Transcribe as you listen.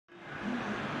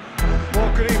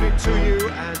Well, good evening to you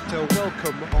and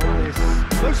welcome on this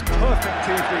most perfect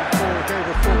evening for a game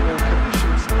of football.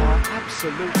 Conditions are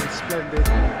absolutely splendid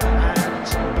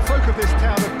and the folk of this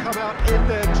town have come out in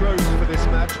their droves for this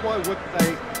match. Why wouldn't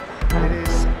they? It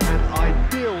is an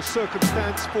ideal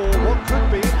circumstance for what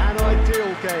could be an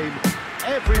ideal game.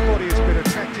 Everybody has been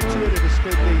attracted to it. It has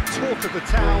been the talk of the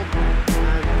town,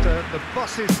 and the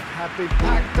buses have been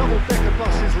packed, double-decker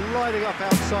buses lining up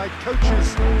outside.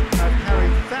 Coaches have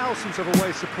carried thousands of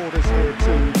away supporters here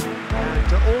too,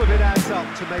 and all of it adds up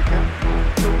to make a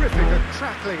terrific and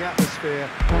crackling atmosphere.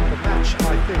 The match,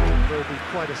 I think, will be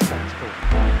quite a spectacle.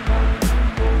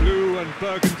 Blue and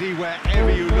burgundy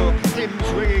wherever you look, hymns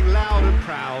ringing loud and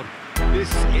proud. This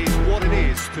is what it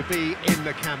is to be in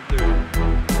the Camp Nou.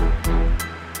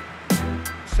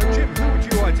 So Jim, who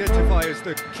would you identify as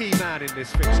the key man in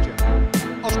this fixture?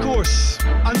 Of course,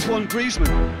 Antoine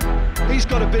Griezmann. He's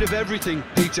got a bit of everything,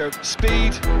 Peter.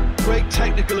 Speed, great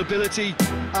technical ability,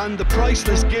 and the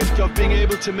priceless gift of being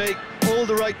able to make all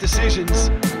the right decisions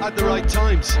at the right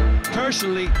times.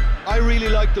 Personally, I really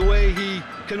like the way he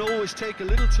can always take a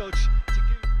little touch to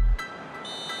give...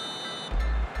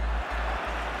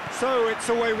 So it's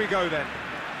away we go then.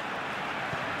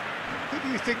 Who do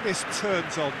you think this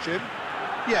turns on, Jim?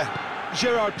 Yeah,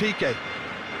 Gerard Piqué.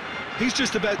 He's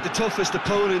just about the toughest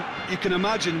opponent you can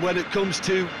imagine when it comes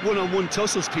to one-on-one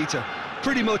tussles, Peter.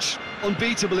 Pretty much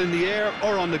unbeatable in the air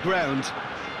or on the ground.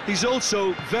 He's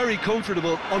also very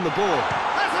comfortable on the ball.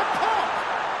 That's a pop!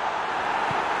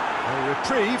 A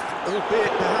reprieve,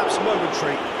 albeit perhaps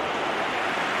momentary.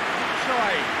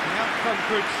 Try. The outcome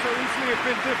could so easily have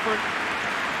been different.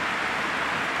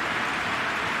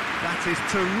 That is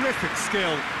terrific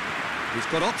skill. He's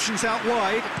got options out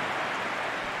wide.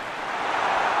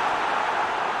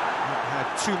 Not had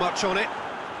too much on it.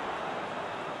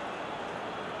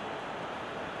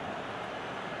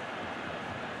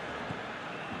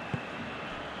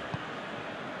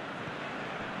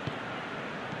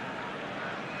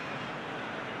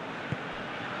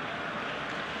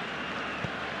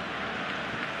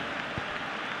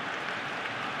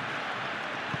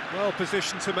 Well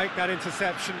positioned to make that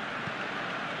interception.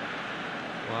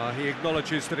 Well, he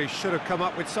acknowledges that he should have come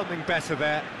up with something better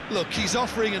there. Look, he's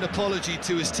offering an apology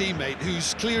to his teammate,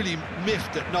 who's clearly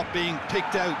miffed at not being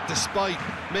picked out despite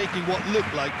making what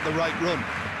looked like the right run.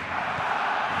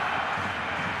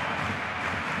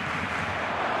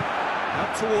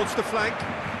 Out towards the flank.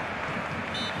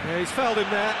 Yeah, he's fouled him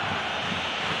there.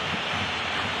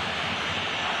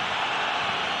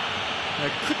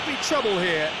 There could be trouble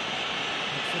here.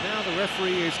 But for now, the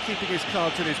referee is keeping his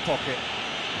cards in his pocket.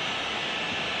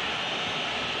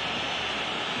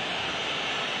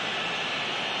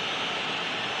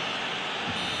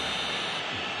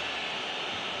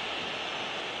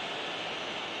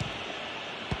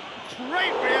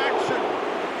 Great reaction!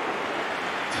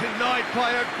 Denied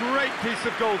by a great piece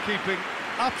of goalkeeping.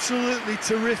 Absolutely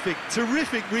terrific,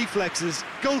 terrific reflexes,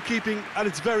 goalkeeping at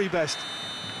its very best.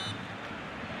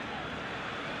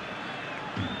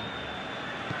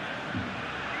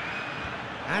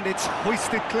 And it's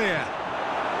hoisted clear.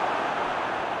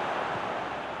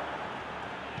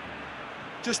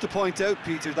 Just to point out,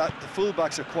 Peter, that the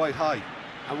fullbacks are quite high.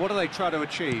 And what do they try to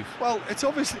achieve? Well, it's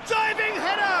obviously... Diving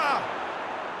header!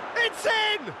 It's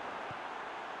in!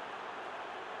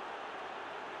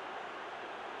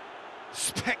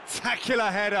 Spectacular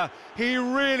header. He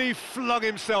really flung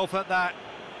himself at that.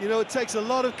 You know, it takes a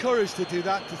lot of courage to do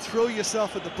that, to throw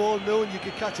yourself at the ball knowing you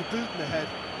could catch a boot in the head.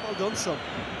 Well done, son.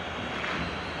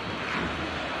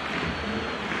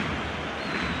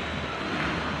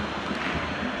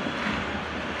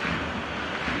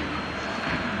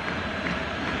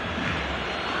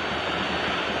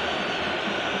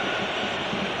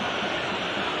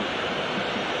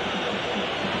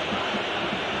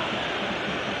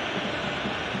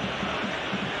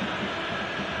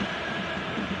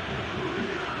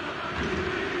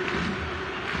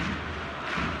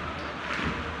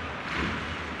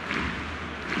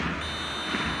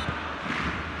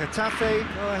 Getafe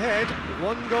go ahead,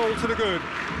 1 goal to the good.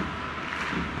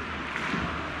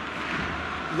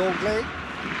 Longley.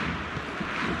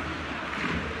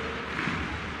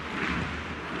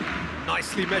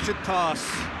 Nicely measured pass.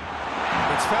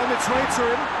 It's found its way to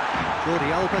him.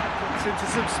 Jordi Alba gets into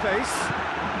some space.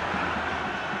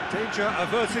 Danger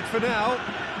averted for now.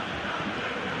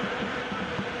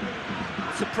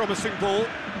 It's a promising ball.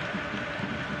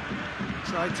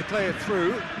 Tried to play it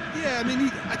through. Yeah, I mean,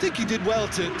 I think he did well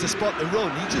to spot the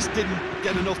run. He just didn't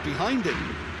get enough behind it.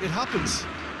 It happens.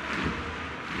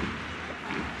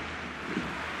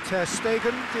 Ter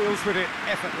Stegen deals with it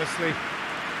effortlessly.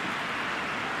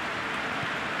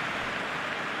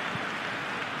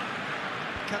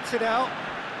 cuts it out.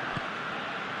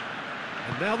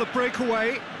 And now the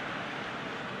breakaway.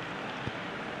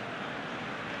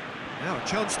 Now a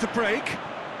chance to break.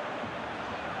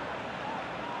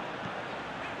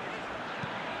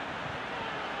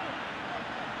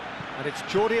 And it's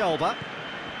Jordi Alba.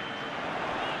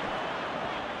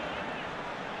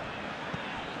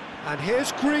 And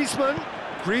here's Griezmann.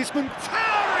 Griezmann,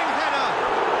 towering header!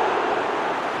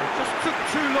 It just took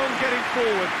too long getting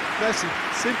forward. Messi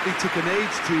simply took an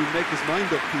age to make his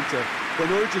mind up, Peter,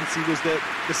 when urgency was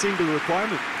the single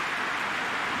requirement.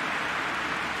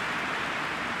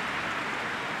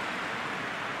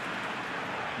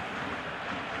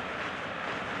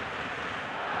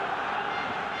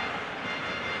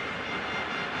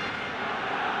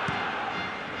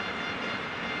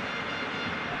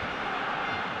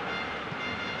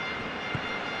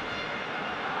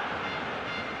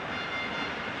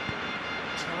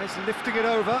 Tries lifting it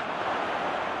over.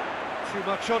 Too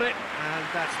much on it, and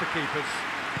that's the keeper's.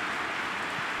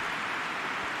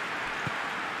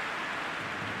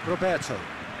 Roberto.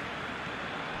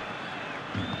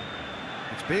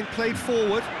 It's being played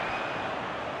forward.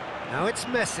 Now it's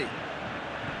Messi.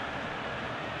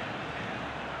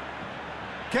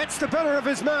 Gets the better of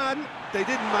his man. They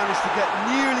didn't manage to get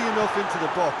nearly enough into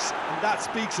the box, and that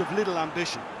speaks of little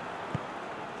ambition.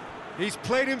 He's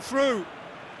played him through.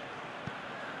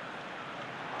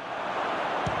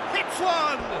 Hits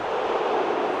one!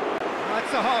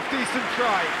 That's a half-decent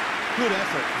try. Good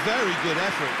effort, very good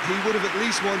effort. He would have at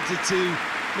least wanted to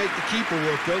make the keeper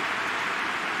work, though.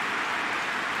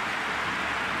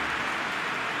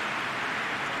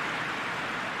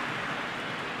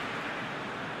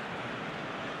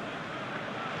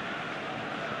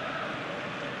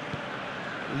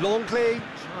 Longley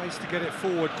tries to get it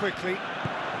forward quickly.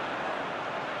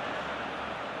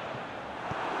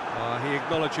 He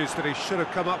acknowledges that he should have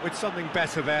come up with something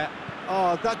better there.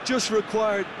 Oh, that just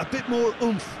required a bit more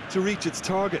oomph to reach its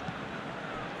target.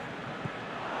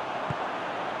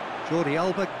 Jordi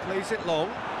Alba plays it long.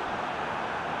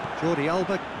 Jordi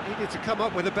Alba needed to come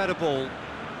up with a better ball.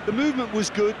 The movement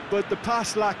was good, but the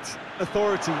pass lacked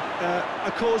authority,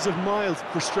 a cause of mild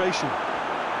frustration.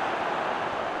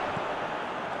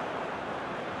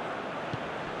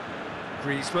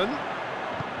 Griezmann.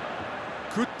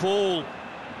 Good ball.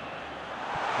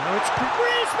 Now it's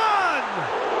Griezmann!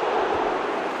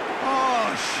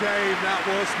 Oh, shame, that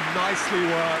was nicely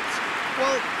worked.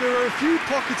 Well, there are a few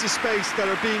pockets of space that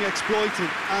are being exploited,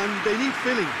 and they need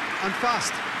filling, and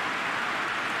fast.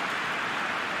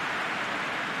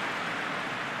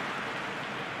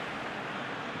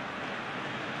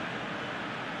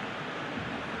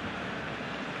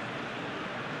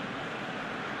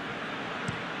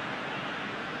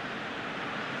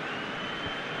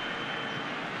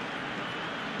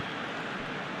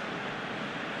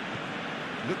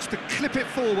 Looks to clip it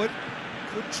forward.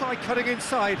 Could try cutting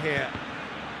inside here.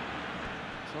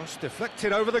 Cross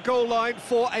deflected over the goal line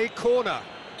for a corner.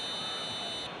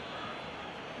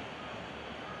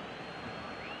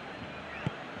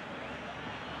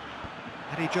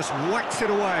 And he just whacks it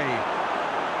away.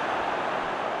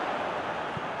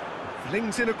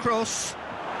 Flings it across.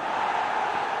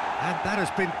 And that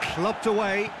has been clubbed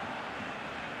away.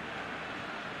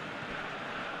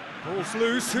 Ball's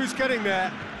loose, who's getting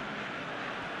there?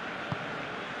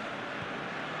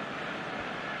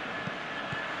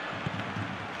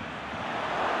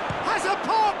 Has a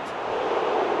pop!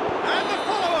 And the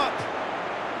follow-up!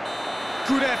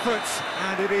 Good effort,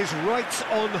 and it is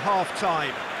right on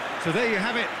half-time. So there you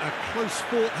have it, a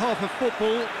close-fought half of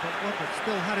football, but one that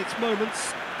still had its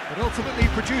moments, but ultimately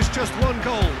produced just one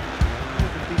goal.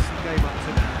 A decent game up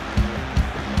to now.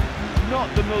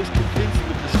 Not the most convincing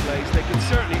of displays. They can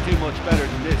certainly do much better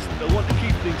than this. They'll want to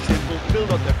keep things simple, build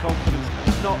up their confidence,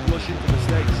 and not rush into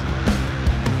mistakes.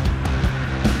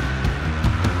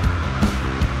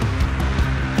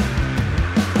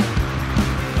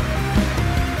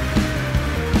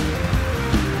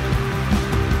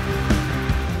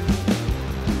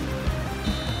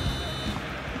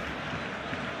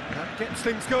 That gets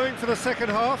things going for the second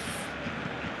half.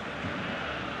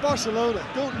 Barcelona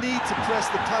don't need to press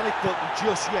the panic button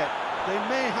just yet. They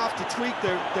may have to tweak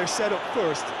their setup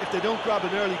first if they don't grab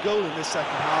an early goal in this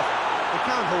second half. They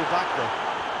can't hold back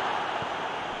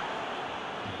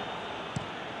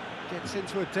though. Gets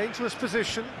into a dangerous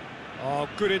position. Oh,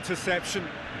 good interception.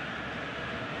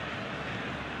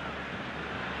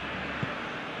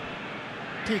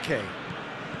 Piqué.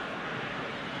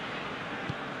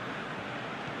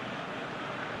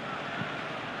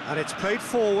 And it's played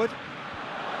forward.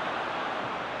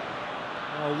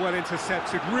 Oh, well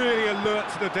intercepted, really alert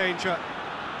to the danger.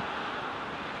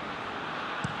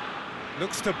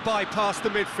 Looks to bypass the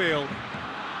midfield.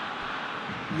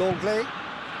 Longley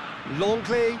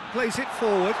plays it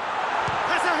forward.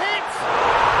 Has a hit!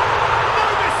 No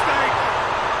mistake!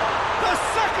 The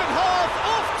second half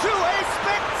off to a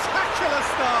spectacular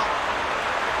start.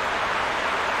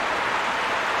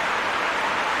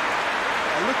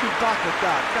 Looking back at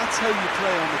that, that's how you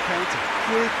play on the counter.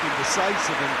 Quick and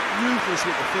decisive and ruthless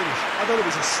with the finish. I thought it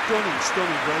was a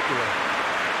stunning breakaway.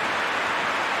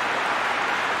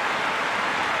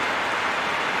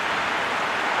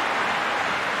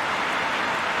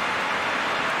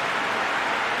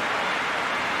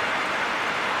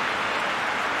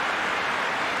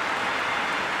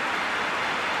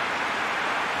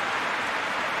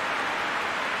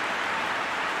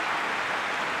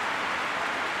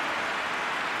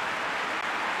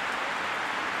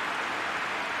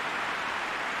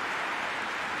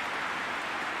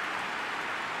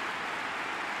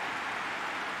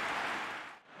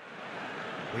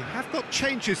 We have got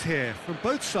changes here, from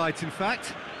both sides in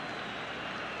fact.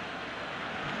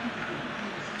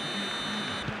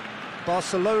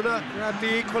 Barcelona grab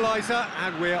the equaliser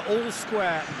and we're all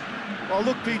square. Well,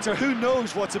 look, Peter, who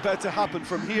knows what's about to happen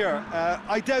from here?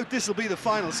 I doubt this will be the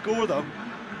final score, though.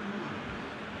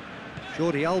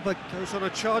 Jordi Alba goes on a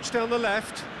charge down the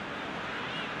left.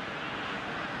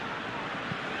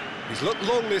 He's looked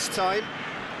long this time.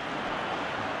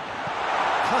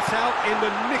 Cut out in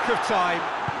the nick of time.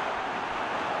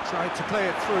 Tried to play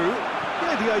it through.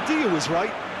 Yeah, the idea was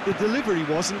right. The delivery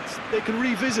wasn't. They can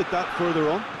revisit that further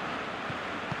on.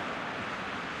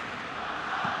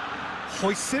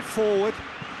 Hoists it forward.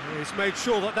 He's made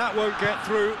sure that that won't get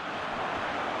through.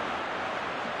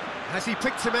 Has he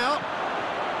picked him out?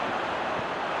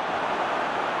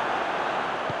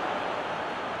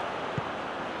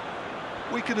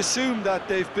 We can assume that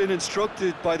they've been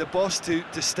instructed by the boss to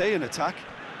stay in attack.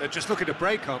 They're just looking to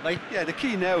break, aren't they? Yeah, the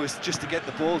key now is just to get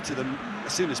the ball to them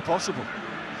as soon as possible.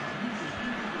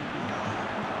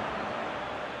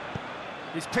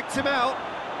 He's picked him out.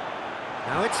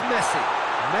 Now it's Messi.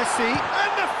 Messi,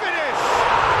 and the finish!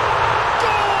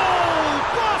 Goal!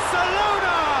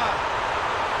 Barcelona!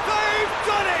 They've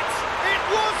done it! It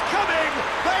was coming!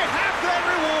 They have their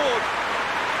reward!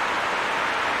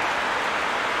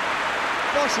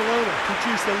 Barcelona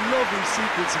produced a lovely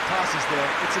sequence of passes there.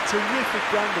 It's a terrific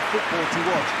brand of football to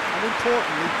watch, and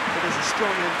importantly, it is a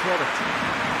strong end product.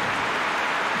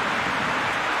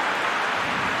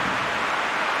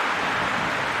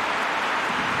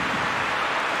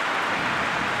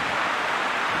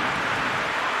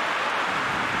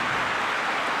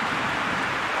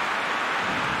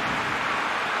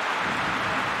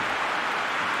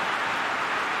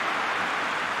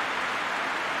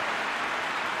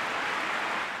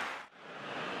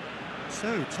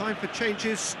 So, time for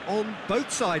changes on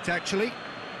both sides, actually.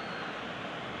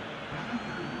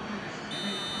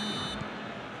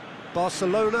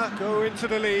 Barcelona go into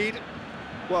the lead.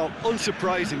 Well,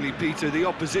 unsurprisingly, Peter, the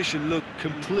opposition look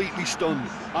completely stunned.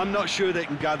 I'm not sure they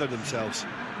can gather themselves.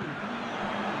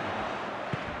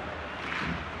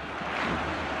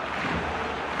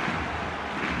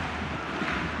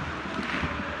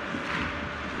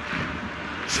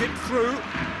 Chip through.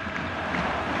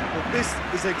 This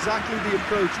is exactly the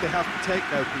approach they have to take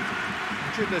now,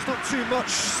 Peter. There's not too much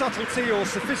subtlety or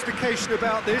sophistication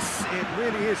about this. It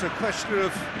really is a question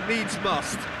of needs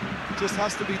must. It just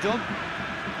has to be done.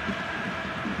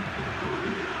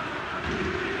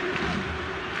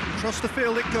 Across the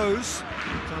field it goes.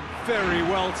 Done very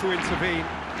well to intervene.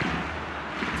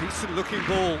 Decent looking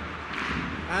ball.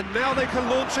 And now they can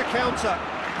launch a counter.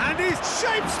 And he's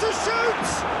shapes to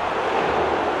shoot!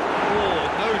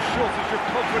 No shortage of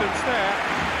confidence there.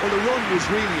 Well, the run was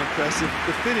really impressive.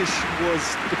 The finish was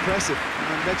depressive,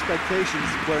 and expectations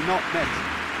were not met.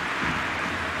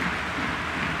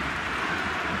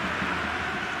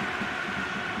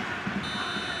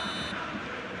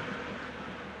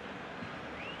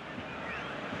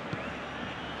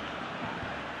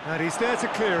 And he's there to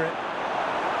clear it.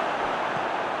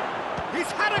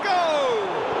 He's had a go!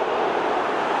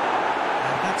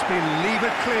 And that's been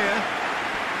levered clear.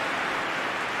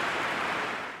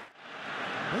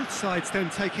 Both sides then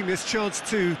taking this chance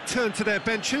to turn to their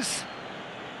benches.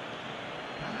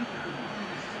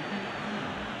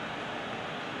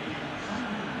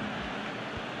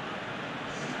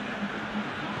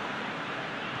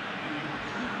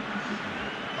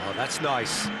 Oh, that's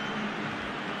nice.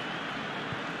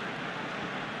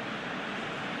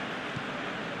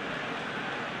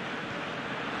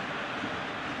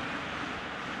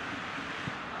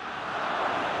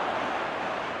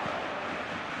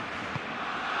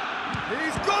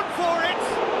 He's gone for it!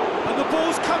 And the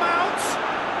ball's come out!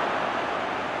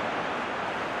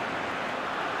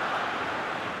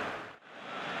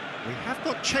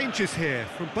 Got changes here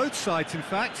from both sides, in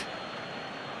fact.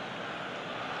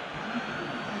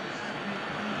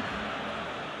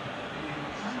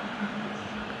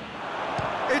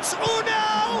 It's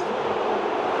Unal!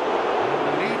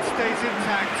 The lead stays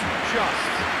intact,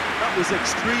 just. That was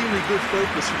extremely good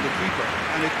focus from the keeper,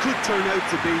 and it could turn out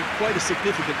to be quite a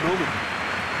significant moment.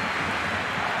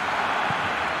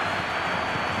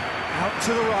 Out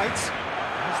to the right.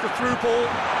 There's the through ball.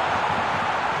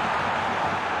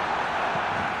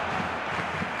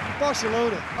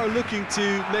 Barcelona are looking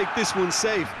to make this one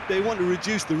safe. They want to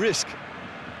reduce the risk.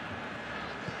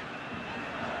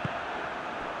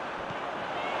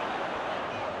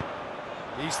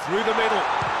 He's through the middle.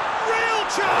 Real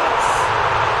chance!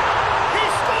 He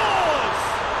scores!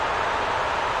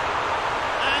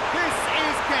 And this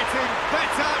is getting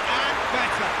better and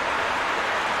better.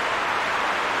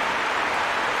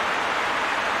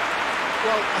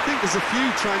 Well, I think there's a few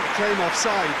trying to claim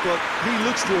offside, but he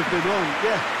looks to have been on.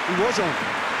 Yeah, he was on.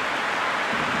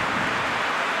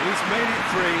 He's made it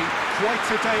three. Quite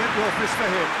a day at the office for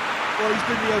him. Well, he's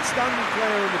been the outstanding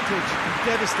player on the pitch,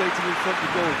 devastating in front of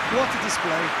goal. What a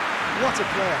display, what a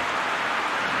player.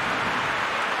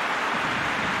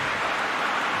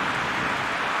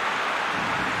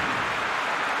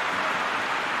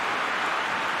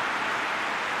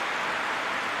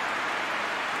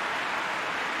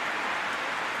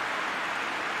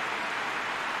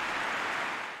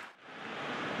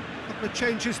 The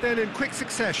changes then in quick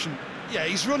succession. Yeah,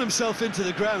 he's run himself into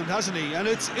the ground, hasn't he? And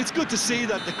it's good to see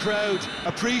that the crowd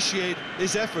appreciate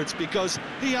his efforts, because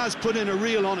he has put in a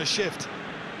real honest shift.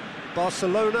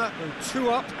 Barcelona go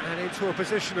 2 up and into a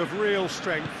position of real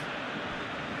strength.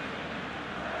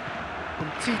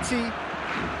 And Titi.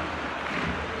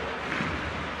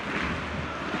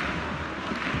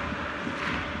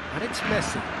 And it's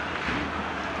Messi.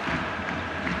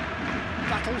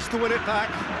 Battles to win it back.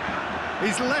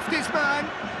 He's left his man.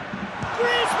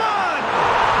 Griezmann!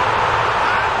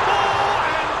 And more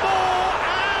and more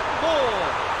and more.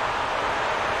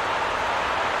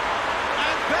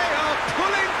 And they are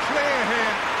pulling clear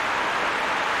here.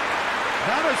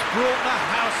 That has brought the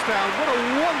house down. What a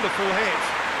wonderful hit.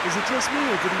 Is it just me,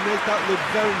 or did he make that look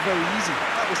very, very easy?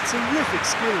 That was terrific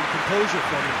skill and composure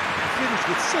from him. Finished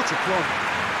with such a plumb.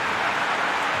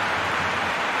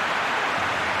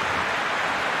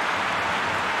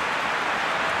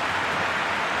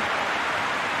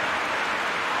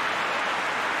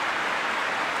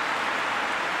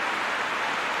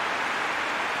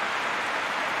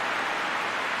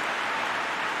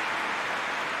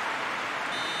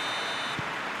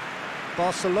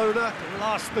 Barcelona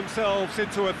blast themselves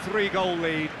into a 3-goal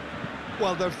lead.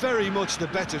 Well, they're very much the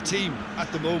better team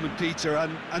at the moment, Peter,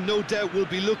 and no doubt will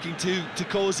be looking to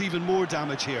cause even more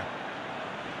damage here.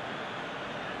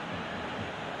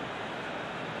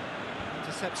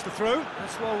 Intercepts the throw,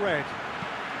 that's well read.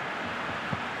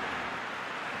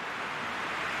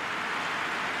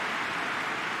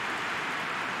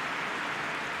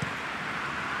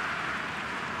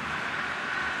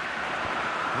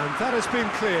 And that has been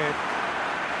cleared.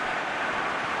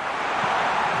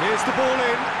 Here's the ball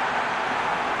in.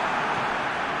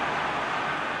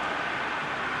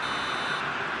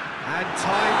 And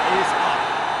time is up.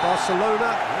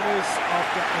 Barcelona winners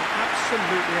after an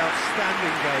absolutely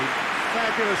outstanding game.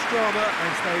 Fabulous drama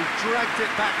as they dragged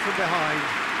it back from behind,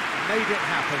 made it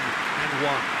happen and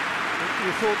won. What are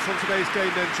your thoughts on today's game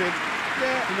then, Jim?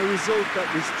 Yeah, and a result that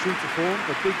was true to form.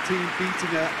 A big team beating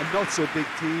a not-so-big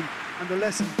team, and the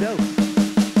lesson dealt.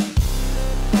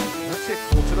 That's it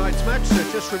for tonight's match, so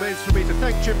it just remains for me to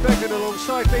thank Jim Beggan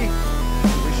alongside me.